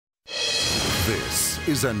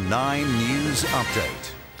is a 9 News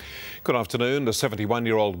update. Good afternoon. The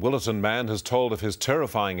 71-year-old Willetton man has told of his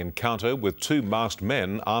terrifying encounter with two masked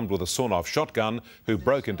men armed with a sawn-off shotgun who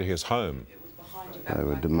broke into his home. They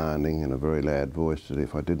were demanding in a very loud voice that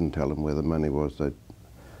if I didn't tell them where the money was,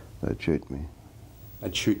 they'd shoot me.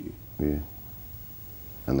 They'd shoot you? Yeah.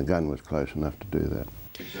 And the gun was close enough to do that.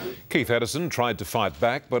 Keith Addison tried to fight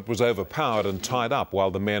back but was overpowered and tied up while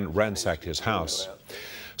the men ransacked his house.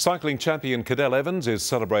 Cycling champion Cadel Evans is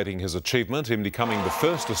celebrating his achievement in becoming the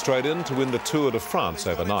first Australian to win the Tour de France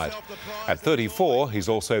overnight. At 34, he's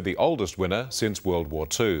also the oldest winner since World War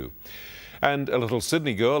II. And a little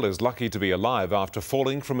Sydney girl is lucky to be alive after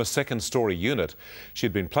falling from a second-storey unit.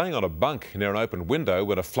 She'd been playing on a bunk near an open window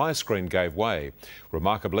when a fly screen gave way.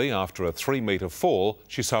 Remarkably, after a 3-metre fall,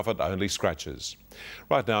 she suffered only scratches.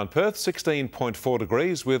 Right now in Perth, 16.4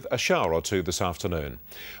 degrees with a shower or two this afternoon.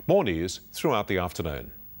 More news throughout the afternoon.